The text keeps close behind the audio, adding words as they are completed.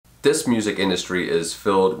This music industry is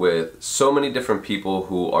filled with so many different people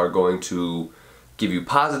who are going to give you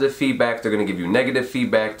positive feedback, they're going to give you negative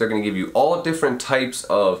feedback, they're going to give you all different types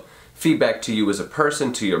of feedback to you as a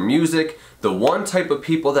person, to your music. The one type of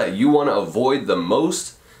people that you want to avoid the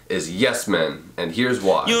most is yes men, and here's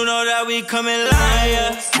why. You know that we coming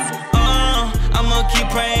liars. I'ma keep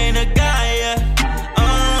praying to Gaia.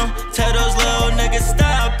 Tell those little niggas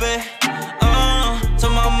stop it.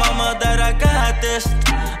 Tell my mama that I got this.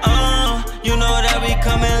 You know that we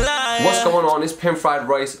coming liars. What's going on? It's Pimp Fried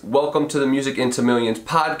Rice. Welcome to the Music into Millions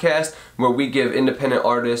podcast, where we give independent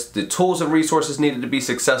artists the tools and resources needed to be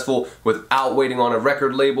successful without waiting on a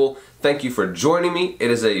record label. Thank you for joining me. It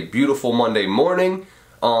is a beautiful Monday morning.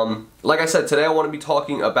 Like I said, today I want to be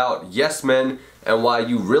talking about yes men and why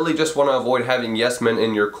you really just want to avoid having yes men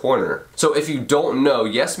in your corner. So if you don't know,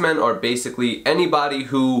 yes men are basically anybody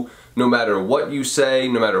who, no matter what you say,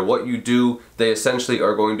 no matter what you do, they essentially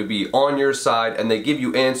are going to be on your side, and they give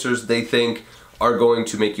you answers they think are going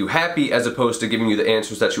to make you happy, as opposed to giving you the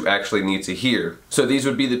answers that you actually need to hear. So these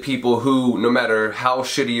would be the people who, no matter how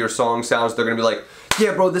shitty your song sounds, they're gonna be like,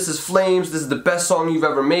 yeah bro, this is flames, this is the best song you've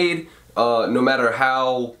ever made. No matter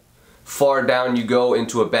how far down you go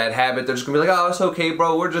into a bad habit, they're just gonna be like, oh, it's okay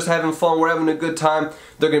bro, we're just having fun, we're having a good time.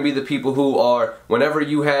 They're gonna be the people who are, whenever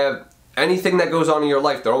you have anything that goes on in your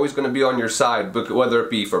life, they're always going to be on your side, whether it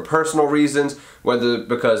be for personal reasons, whether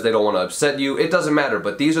because they don't want to upset you, it doesn't matter.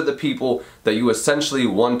 But these are the people that you essentially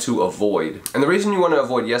want to avoid. And the reason you want to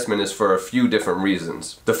avoid yes men is for a few different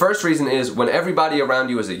reasons. The first reason is when everybody around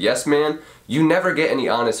you is a yes man, you never get any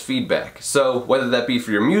honest feedback. So whether that be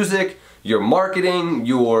for your music, your marketing,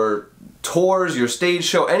 your tours, your stage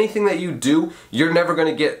show, anything that you do, you're never going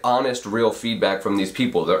to get honest, real feedback from these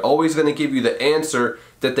people. They're always going to give you the answer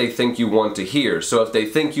that they think you want to hear. So if they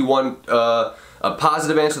think you want a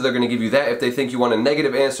positive answer, they're going to give you that. If they think you want a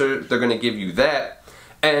negative answer, they're going to give you that.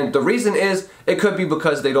 And the reason is, it could be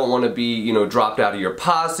because they don't want to be, dropped out of your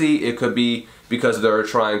posse. It could be because they're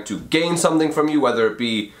trying to gain something from you, whether it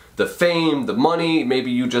be the fame, the money,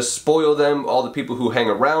 maybe you just spoil them, all the people who hang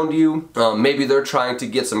around you. Maybe they're trying to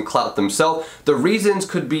get some clout themselves. The reasons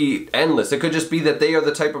could be endless. It could just be that they are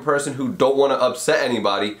the type of person who don't want to upset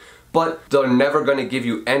anybody, but they're never going to give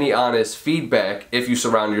you any honest feedback if you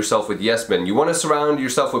surround yourself with yes men. You want to surround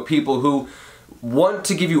yourself with people who want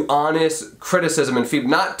to give you honest criticism and feedback,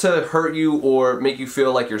 not to hurt you or make you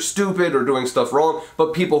feel like you're stupid or doing stuff wrong,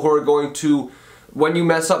 but people who are going to, when you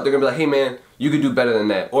mess up, they're going to be like, hey man, you could do better than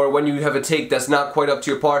that. Or when you have a take that's not quite up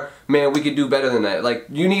to your par, man, we could do better than that. Like,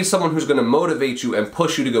 you need someone who's going to motivate you and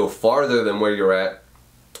push you to go farther than where you're at.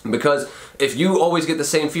 Because if you always get the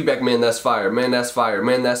same feedback, man, that's fire, man, that's fire,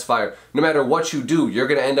 man, that's fire, no matter what you do, you're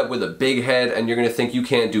going to end up with a big head and you're going to think you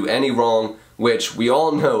can't do any wrong, which we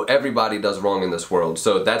all know everybody does wrong in this world,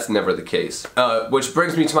 so that's never the case. Which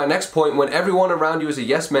brings me to my next point. When everyone around you is a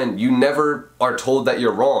yes man, you never are told that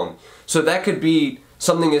you're wrong. So that could be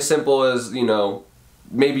something as simple as,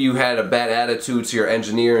 maybe you had a bad attitude to your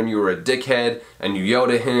engineer and you were a dickhead and you yelled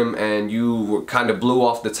at him and you kind of blew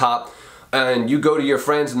off the top. And you go to your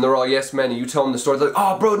friends and they're all yes men, and you tell them the story, they're like,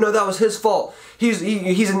 oh bro, no, that was his fault. He's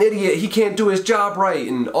an idiot, he can't do his job right,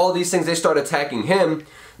 and all these things. They start attacking him.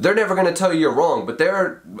 They're never going to tell you you're wrong, but there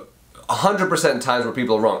are 100% times where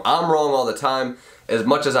people are wrong. I'm wrong all the time. As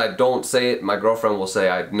much as I don't say it, my girlfriend will say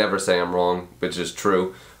I never say I'm wrong, which is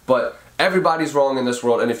true. But everybody's wrong in this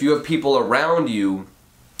world, and if you have people around you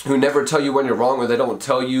who never tell you when you're wrong, or they don't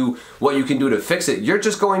tell you what you can do to fix it, you're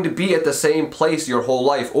just going to be at the same place your whole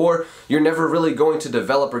life, or you're never really going to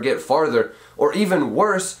develop or get farther. Or even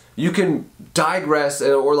worse, you can digress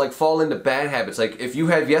or like fall into bad habits. Like if you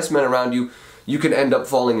have yes men around you, you can end up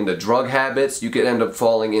falling into drug habits, you could end up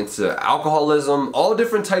falling into alcoholism, all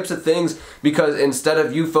different types of things, because instead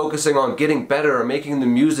of you focusing on getting better or making the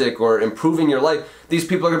music or improving your life, these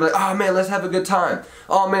people are going to be like, oh man, let's have a good time.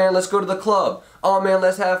 Oh man, let's go to the club. Oh man,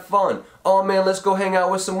 let's have fun. Oh man, let's go hang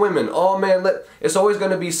out with some women. Oh man, it's always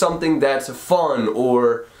going to be something that's fun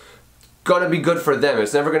or going to be good for them.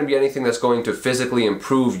 It's never going to be anything that's going to physically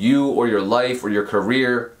improve you or your life or your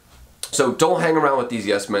career. So don't hang around with these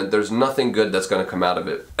yes men. There's nothing good that's going to come out of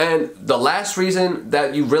it. And the last reason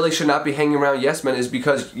that you really should not be hanging around yes men is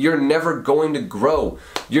because you're never going to grow.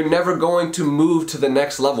 You're never going to move to the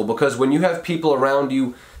next level, because when you have people around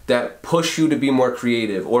you that push you to be more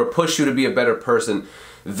creative or push you to be a better person,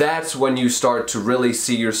 that's when you start to really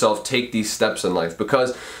see yourself take these steps in life.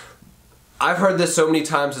 Because I've heard this so many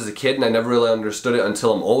times as a kid and I never really understood it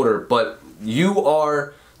until I'm older, but you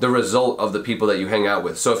are the result of the people that you hang out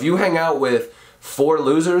with. So if you hang out with 4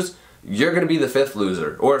 losers, you're gonna be the fifth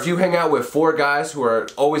loser. Or if you hang out with four guys who are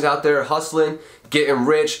always out there hustling, getting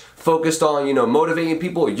rich, focused on, you know, motivating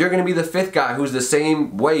people, you're gonna be the fifth guy who's the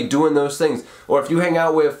same way doing those things. Or if you hang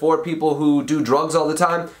out with four people who do drugs all the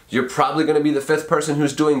time, you're probably gonna be the fifth person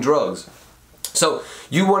who's doing drugs. So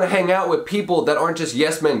you want to hang out with people that aren't just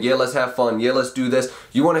yes men, yeah, let's have fun, yeah, let's do this.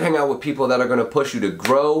 You want to hang out with people that are going to push you to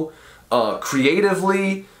grow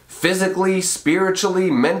creatively, physically, spiritually,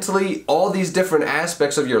 mentally, all these different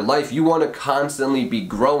aspects of your life. You want to constantly be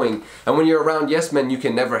growing. And when you're around yes men, you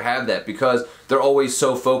can never have that because they're always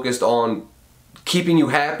so focused on keeping you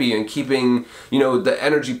happy and keeping, you know, the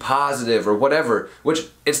energy positive or whatever, which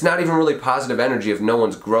it's not even really positive energy if no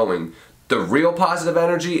one's growing. The real positive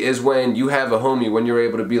energy is when you have a homie, when you're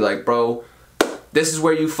able to be like, bro, this is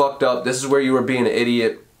where you fucked up, this is where you were being an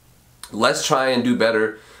idiot, let's try and do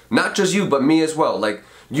better. Not just you, but me as well. Like,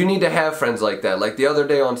 you need to have friends like that. Like the other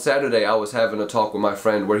day on Saturday, I was having a talk with my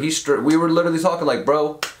friend where we were literally talking like,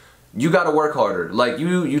 bro, you gotta work harder. Like,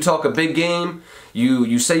 you talk a big game,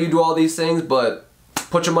 you say you do all these things, but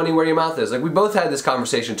put your money where your mouth is. Like, we both had this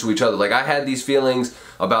conversation to each other. Like, I had these feelings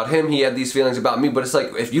about him, he had these feelings about me, but it's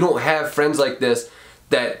like, if you don't have friends like this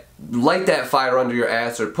that light that fire under your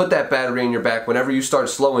ass or put that battery in your back whenever you start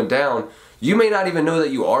slowing down, you may not even know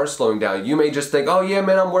that you are slowing down. You may just think, oh yeah,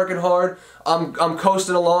 man, I'm working hard, I'm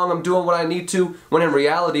coasting along, I'm doing what I need to, when in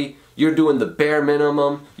reality, you're doing the bare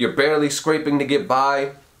minimum, you're barely scraping to get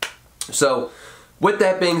by. So, with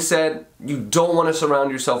that being said, you don't want to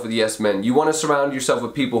surround yourself with yes men. You want to surround yourself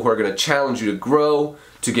with people who are going to challenge you to grow,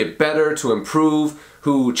 to get better, to improve,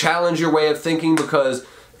 who challenge your way of thinking, because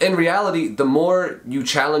in reality, the more you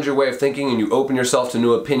challenge your way of thinking and you open yourself to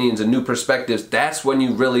new opinions and new perspectives, that's when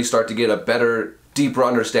you really start to get a better, deeper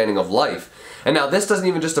understanding of life. And now this doesn't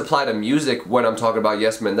even just apply to music when I'm talking about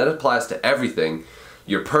yes men, that applies to everything.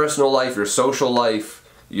 Your personal life, your social life,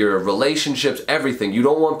 your relationships, everything. You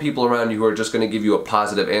don't want people around you who are just going to give you a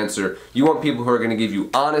positive answer. You want people who are going to give you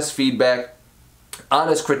honest feedback,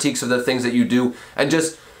 honest critiques of the things that you do, and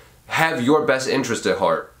just have your best interest at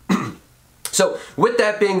heart. So with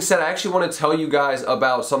that being said, I actually want to tell you guys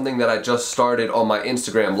about something that I just started on my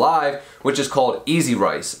Instagram Live, which is called Easy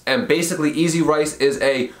Rice. And basically Easy Rice is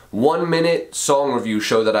a 1-minute song review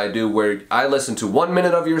show that I do where I listen to 1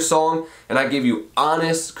 minute of your song and I give you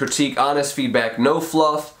honest critique, honest feedback, no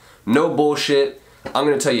fluff, no bullshit. I'm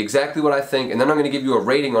going to tell you exactly what I think, and then I'm going to give you a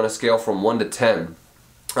rating on a scale from 1 to 10.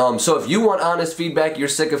 So if you want honest feedback, you're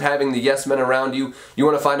sick of having the yes men around you, you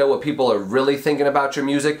want to find out what people are really thinking about your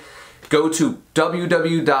music, go to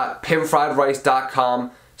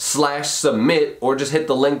www.pimfriedrice.com/submit or just hit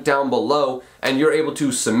the link down below and you're able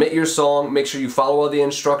to submit your song. Make sure you follow all the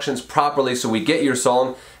instructions properly so we get your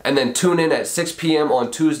song, and then tune in at 6 p.m.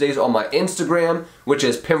 on Tuesdays on my Instagram, which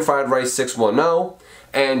is pimfriedrice610,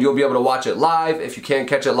 and you'll be able to watch it live. If you can't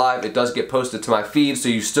catch it live, it does get posted to my feed, so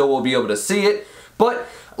you still will be able to see it. But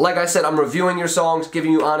like I said, I'm reviewing your songs,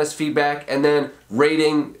 giving you honest feedback, and then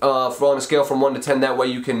rating on a scale from 1 to 10. That way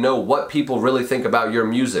you can know what people really think about your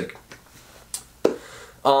music.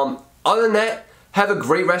 Other than that, have a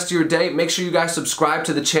great rest of your day. Make sure you guys subscribe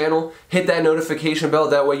to the channel. Hit that notification bell.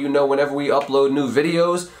 That way you know whenever we upload new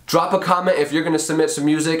videos. Drop a comment if you're going to submit some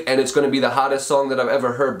music and it's going to be the hottest song that I've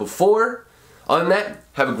ever heard before. Other than that,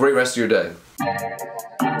 have a great rest of your day.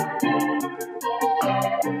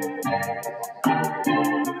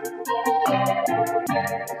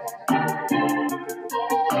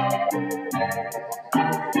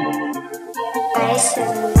 I